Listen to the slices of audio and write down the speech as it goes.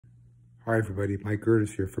Hi everybody, Mike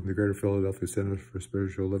Gerdes here from the Greater Philadelphia Center for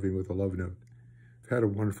Spiritual Living with a Love Note. I've had a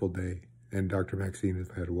wonderful day, and Dr. Maxine has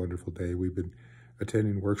had a wonderful day. We've been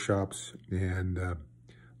attending workshops and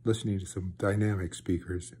listening to some dynamic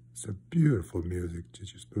speakers. Some beautiful music that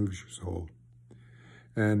just moves your soul.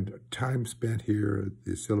 And time spent here at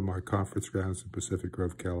the CSL Conference grounds in Pacific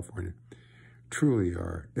Grove, California, truly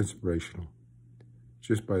are inspirational,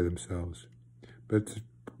 just by themselves. But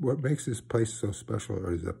what makes this place so special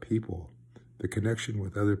is the people, the connection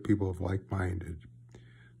with other people of like-minded,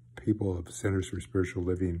 people of centers for spiritual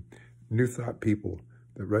living, new thought people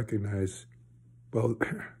that recognize, well,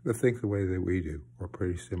 that think the way that we do, or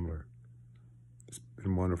pretty similar. It's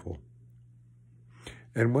been wonderful.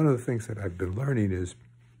 And one of the things that I've been learning is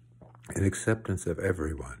an acceptance of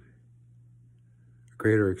everyone, a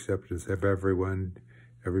greater acceptance of everyone,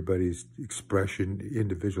 everybody's expression,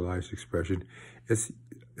 individualized expression.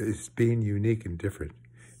 It's being unique and different.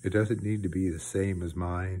 It doesn't need to be the same as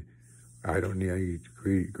mine. I don't need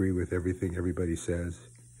to agree with everything everybody says,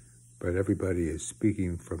 but everybody is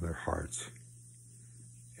speaking from their hearts,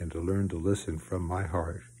 and to learn to listen from my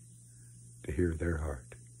heart to hear their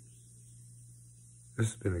heart. This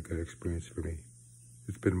has been a good experience for me.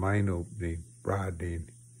 It's been mind-opening, broadening,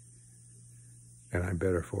 and I'm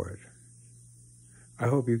better for it. I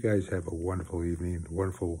hope you guys have a wonderful evening, a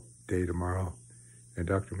wonderful day tomorrow. And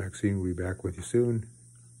Dr. Maxine will be back with you soon,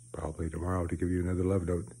 probably tomorrow, to give you another love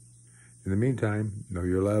note. In the meantime, know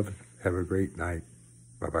your love. Have a great night.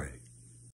 Bye-bye.